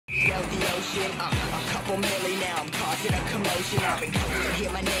of the ocean. A couple milli now, I'm causing a commotion. I've been coasting, to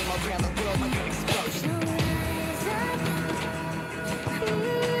hear my name around the world like an explosion.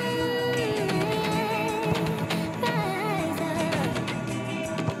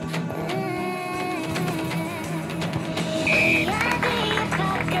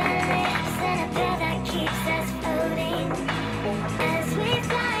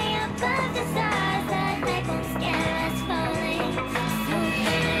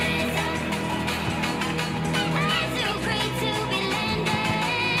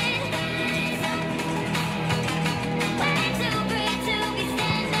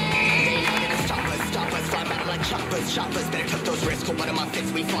 Shoppers, better took those risks. One of my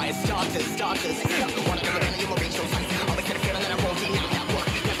fits, we fire starters. One of them, you will reach those heights. Always had a feeling that I won't deny that work.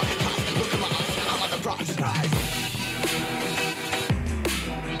 Never could pass. Look at my eyes, I'm on the rocks.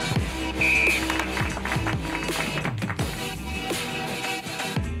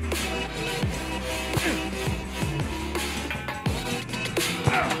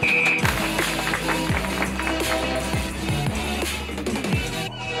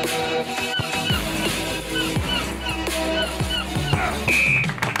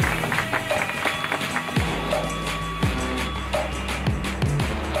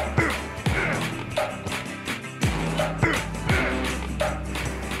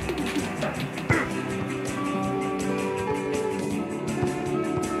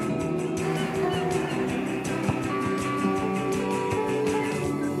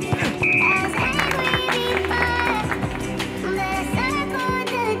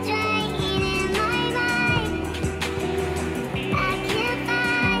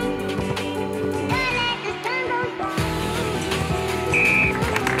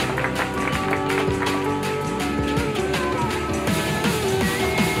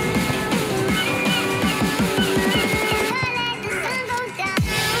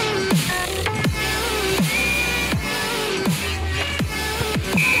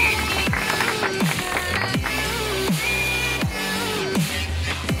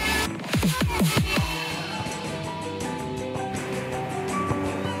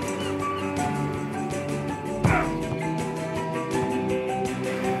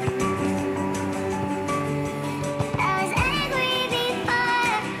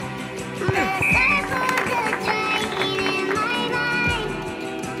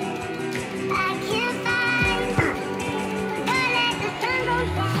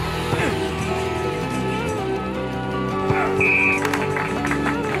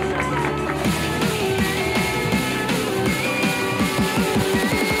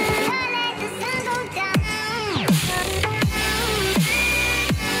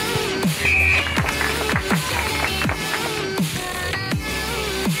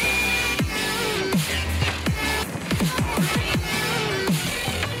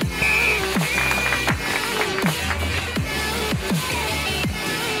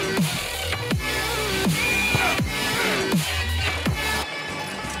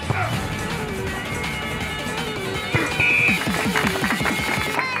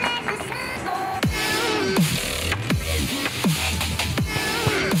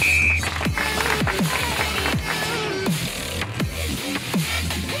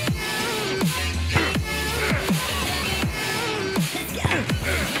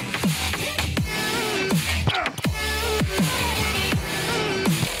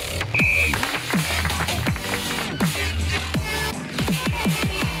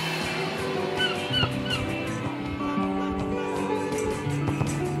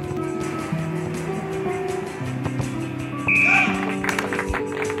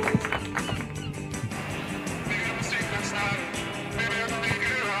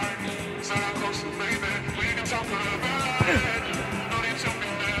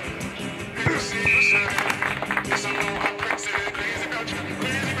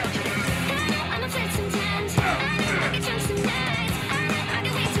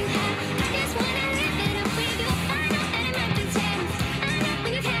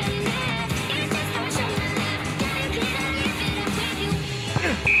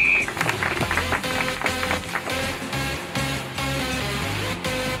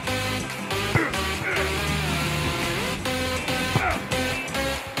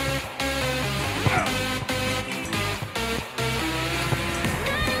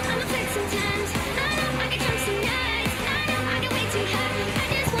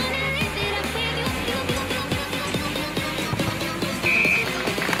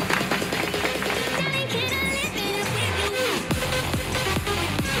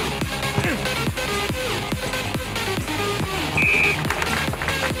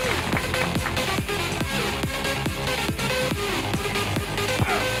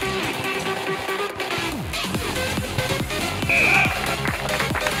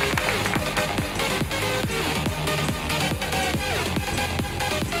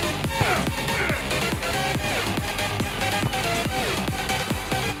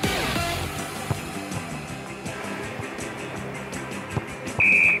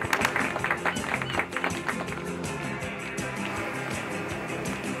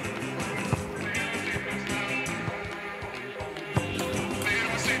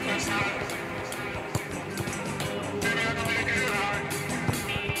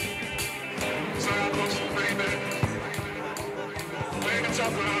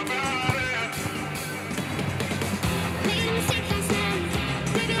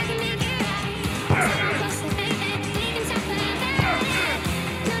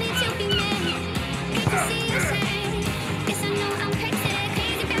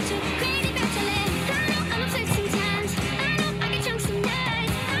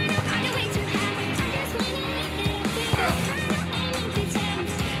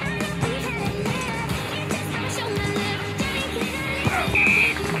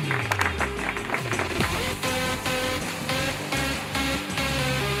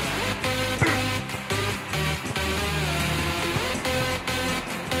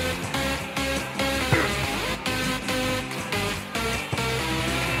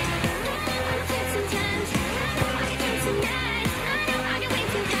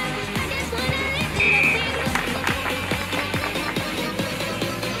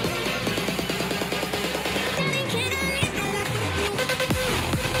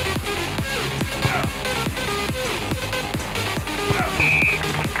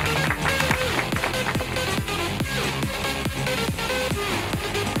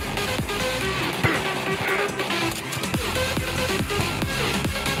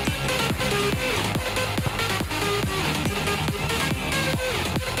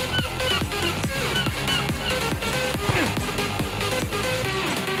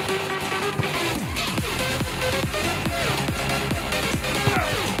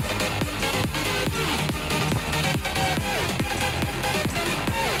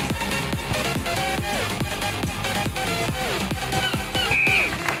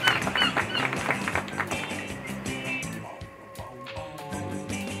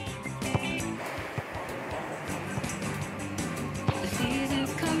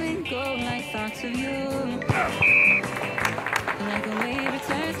 thoughts of you. Like a wave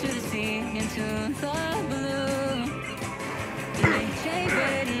returns to the sea, into the blue. You may change,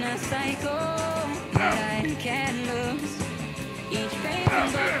 but in a cycle that I can't lose. Each pain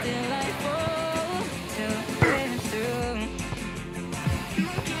can go delightful to live through. You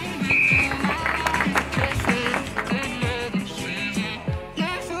came into my life, just a good love season.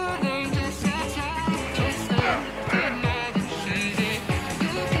 Not for them, just a time, just a good love season.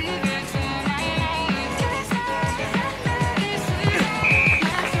 You came into my life, just a good love season.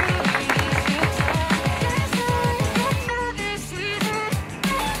 Not for them,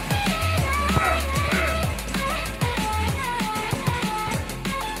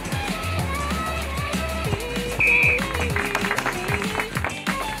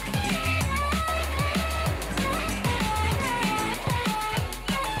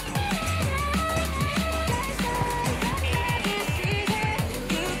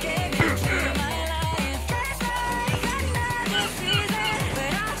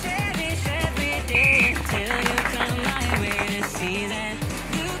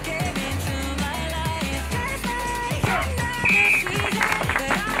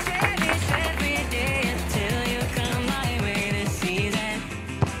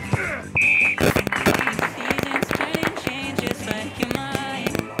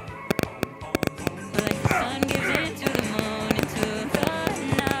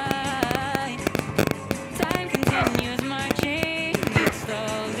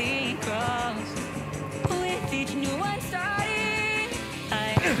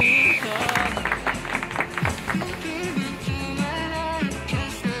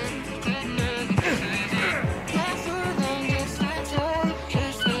 just a time, just a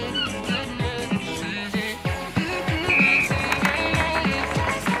good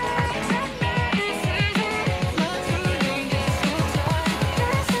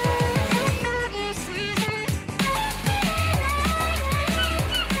love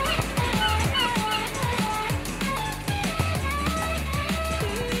season.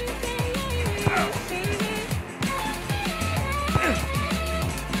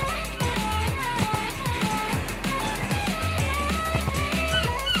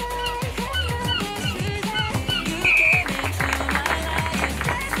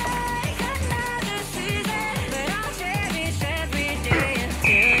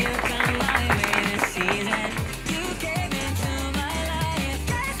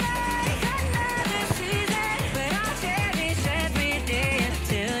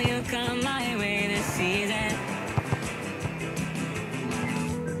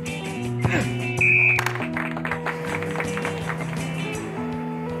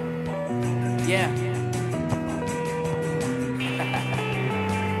 Yeah.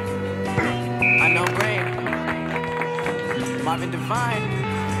 I know Brain. Marvin Divine.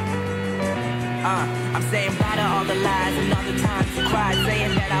 I'm saying bye to all the lies and all the times you cried,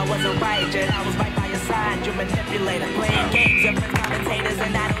 saying that I wasn't right, yet I was right by your side. You manipulator, playing games, your friends commentators,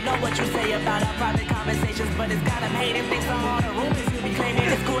 and I don't know what you say about our private conversations, but it's got them hating. Thanks to all the rumors you be claiming.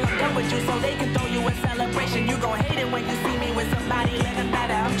 It's cool, I'm done with you, so they can throw you a celebration. You gon' hate it when you see me with somebody living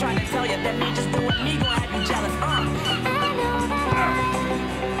better. I'm trying to tell you that me just doing me gon' have you jealous. I know that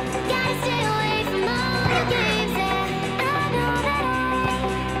I gotta stay away from all your games. I know that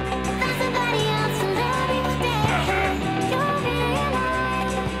I found somebody else to love me today. You'll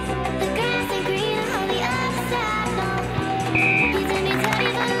realize the grass ain't greener on the other side. No, you did me dirty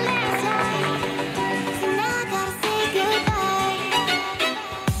for the last time, so now I gotta say goodbye.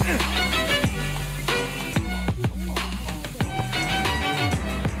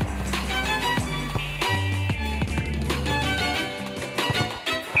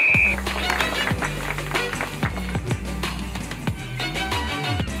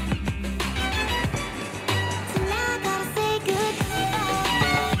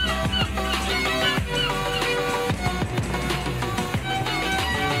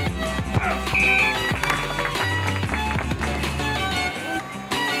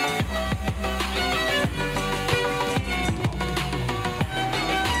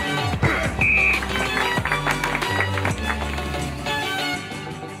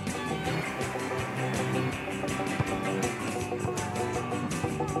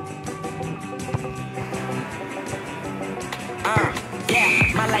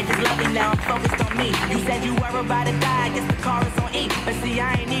 My life is lovely now, I'm focused on me. You said you were about to die, I guess the car is on E. But see,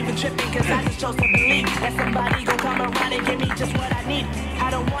 I ain't even tripping, cause I just chose to believe that somebody gon' come around and give me just what I need.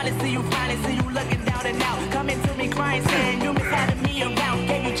 I don't wanna see you crying and see you looking down and out, coming to me crying, saying you miss having me around.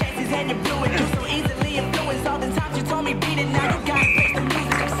 Gave you chances and you blew it, you so easily influenced. All the times you told me beat it, now you gotta face the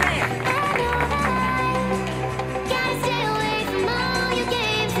music. I'm saying I know that I gotta stay away from all your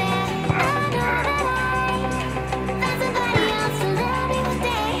games. And I know that I found somebody else to love me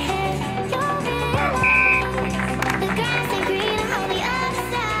today. You'll realize the grass ain't greener on the other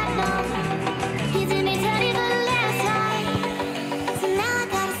side. No, you did me dirty for the last time, so now I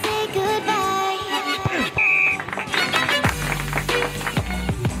gotta say goodbye.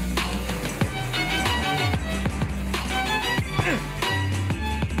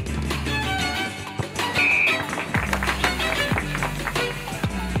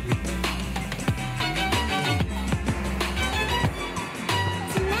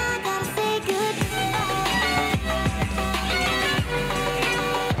 So now I gotta say goodbye.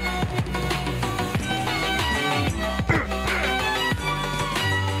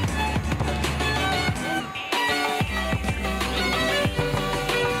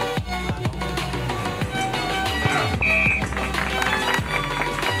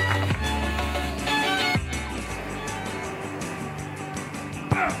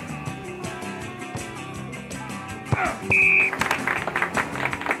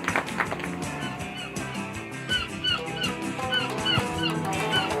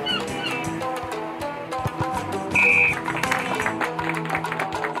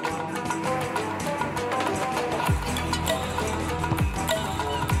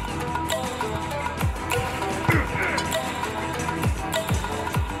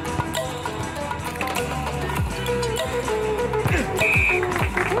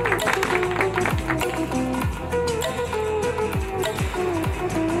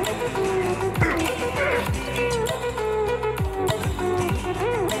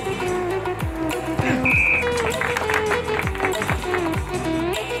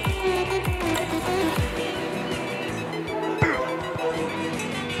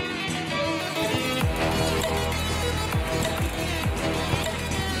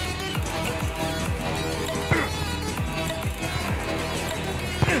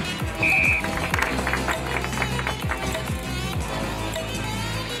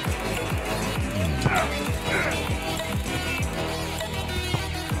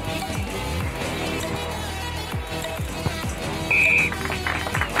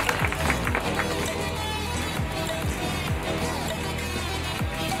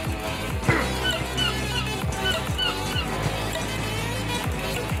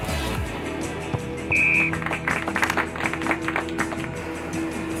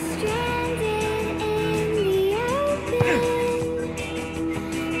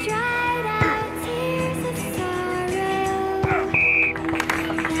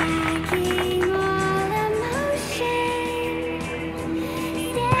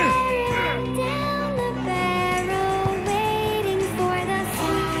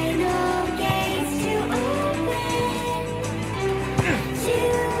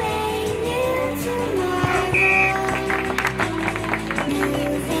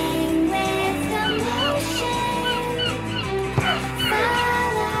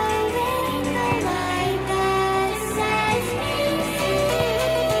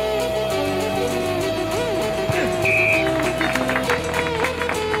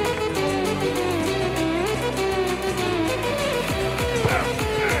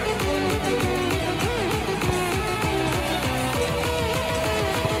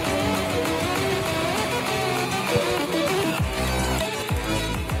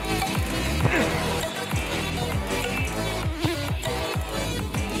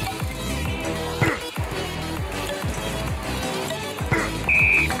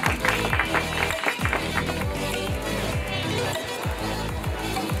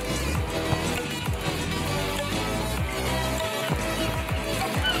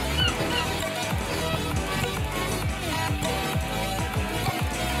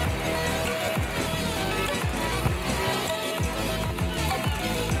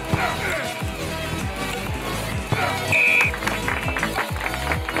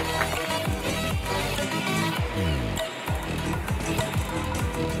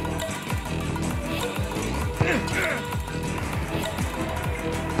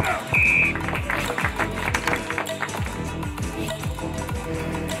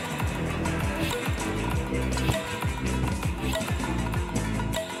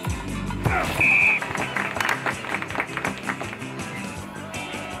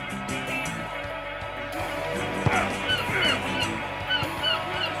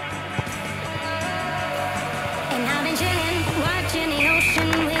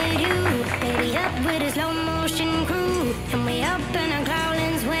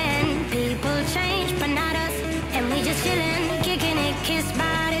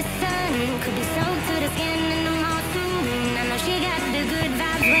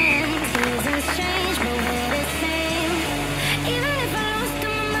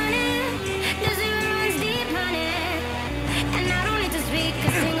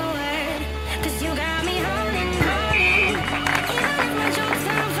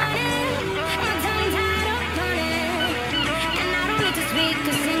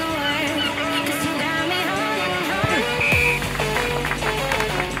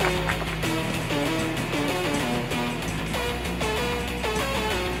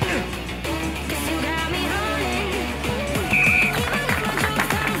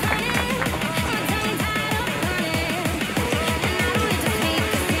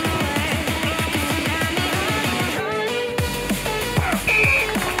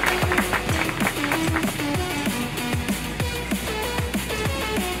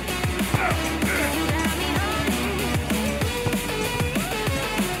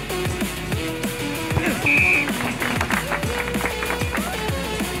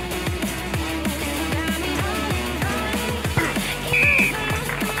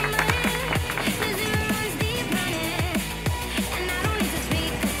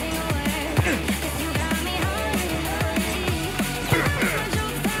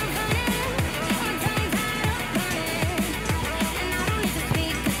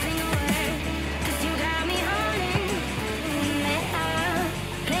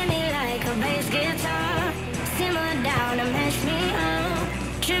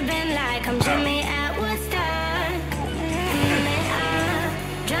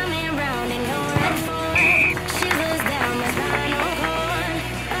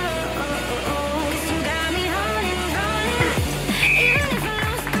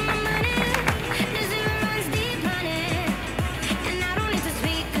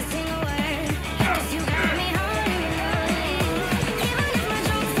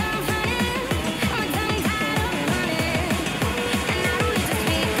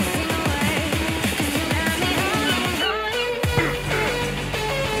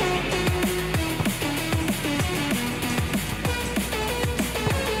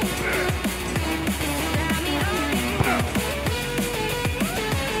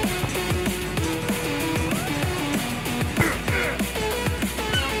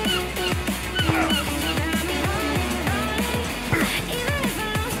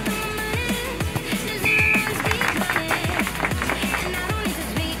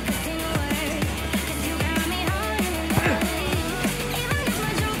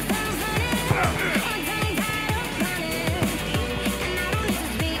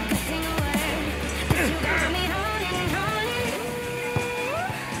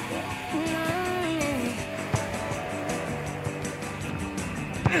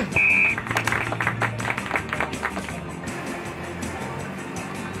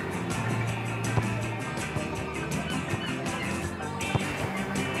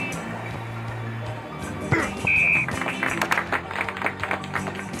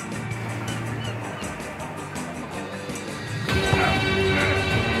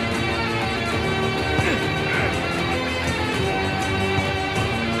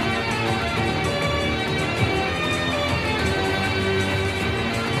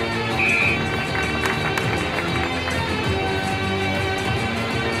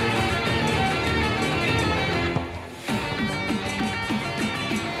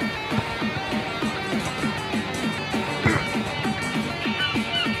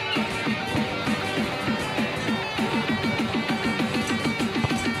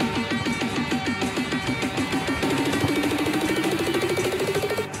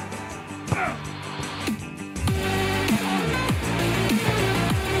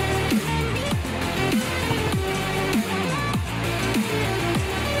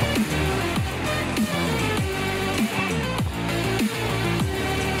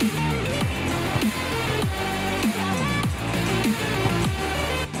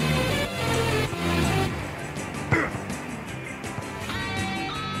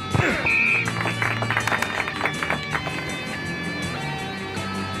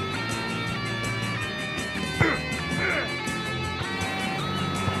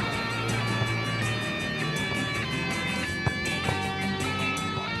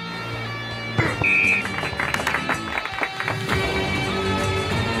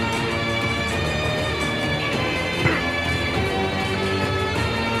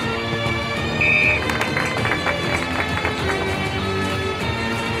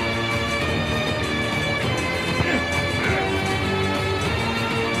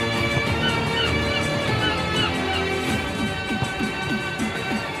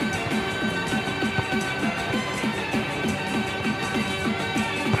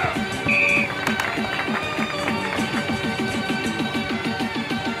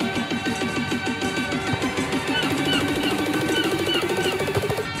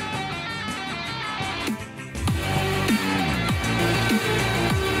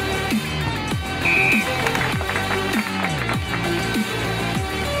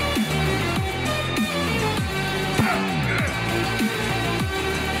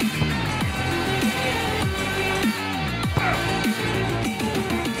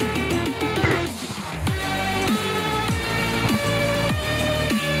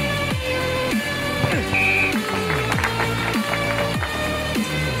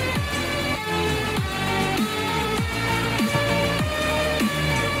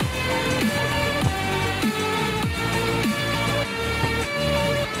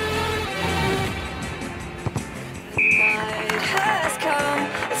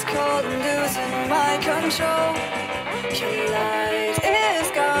 control. Your light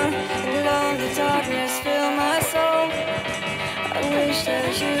is gone, and lonely darkness fill my soul. I wish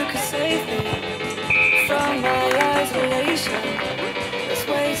that you could save me from my isolation. It's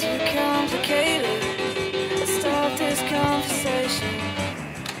way too complicated. Let's stop this conversation.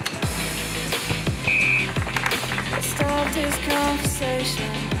 Let's stop this conversation.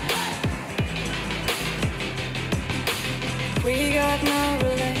 We got no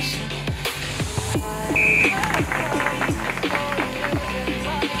relation.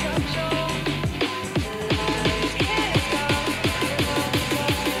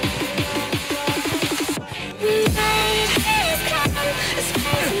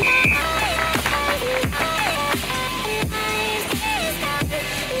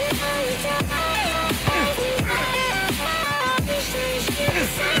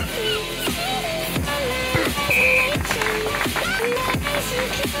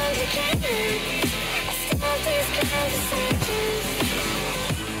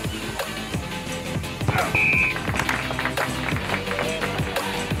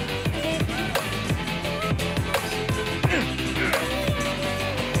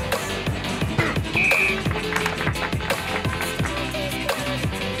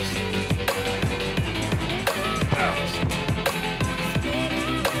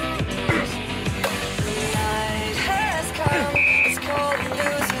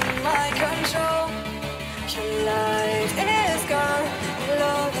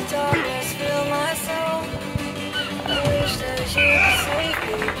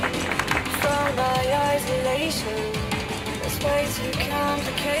 It's way too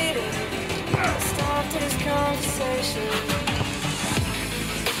complicated. Let's stop this conversation.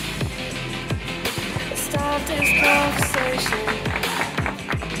 Let's stop this conversation.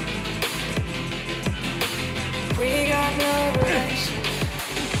 We got no relation.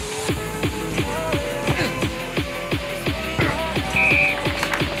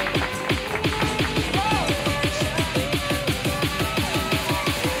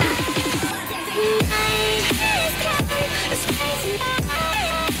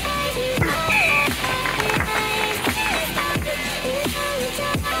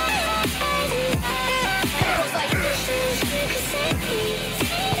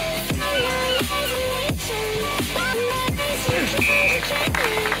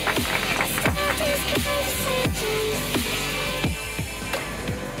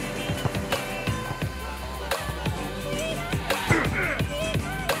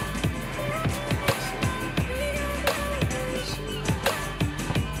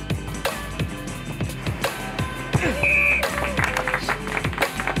 Bye.